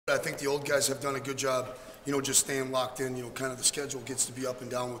I think the old guys have done a good job, just staying locked in. Kind of the schedule gets to be up and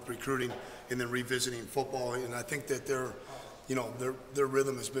down with recruiting and then revisiting football. And I think that their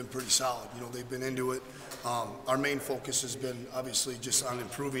rhythm has been pretty solid. They've been into it. Our main focus has been obviously just on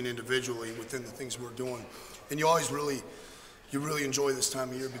improving individually within the things we're doing. And you really enjoy this time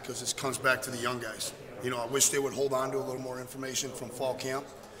of year because it comes back to the young guys. I wish they would hold on to a little more information from fall camp,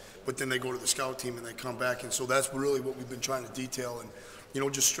 but then they go to the scout team and they come back. And so that's really what we've been trying to detail and,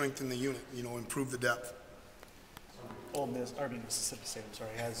 just strengthen the unit, improve the depth. Mississippi State,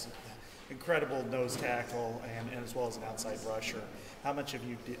 has incredible nose tackle and as well as an outside rusher. How much have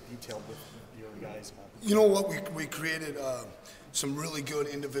you detailed with your guys? You know what? We created some really good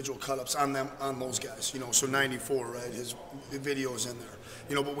individual cut-ups on those guys. So 94, right? His video's in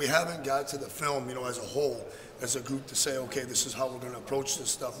there. But we haven't got to the film, as a whole, as a group to say, okay, this is how we're going to approach this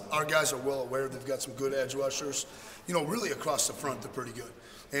stuff. Our guys are well aware. They've got some good edge rushers. Really across the front, they're pretty good.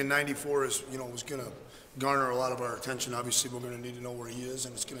 And 94 is, was going to garner a lot of our attention. Obviously, we're going to need to know where he is,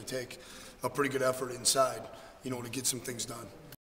 and it's going to take a pretty good effort inside, to get some things done.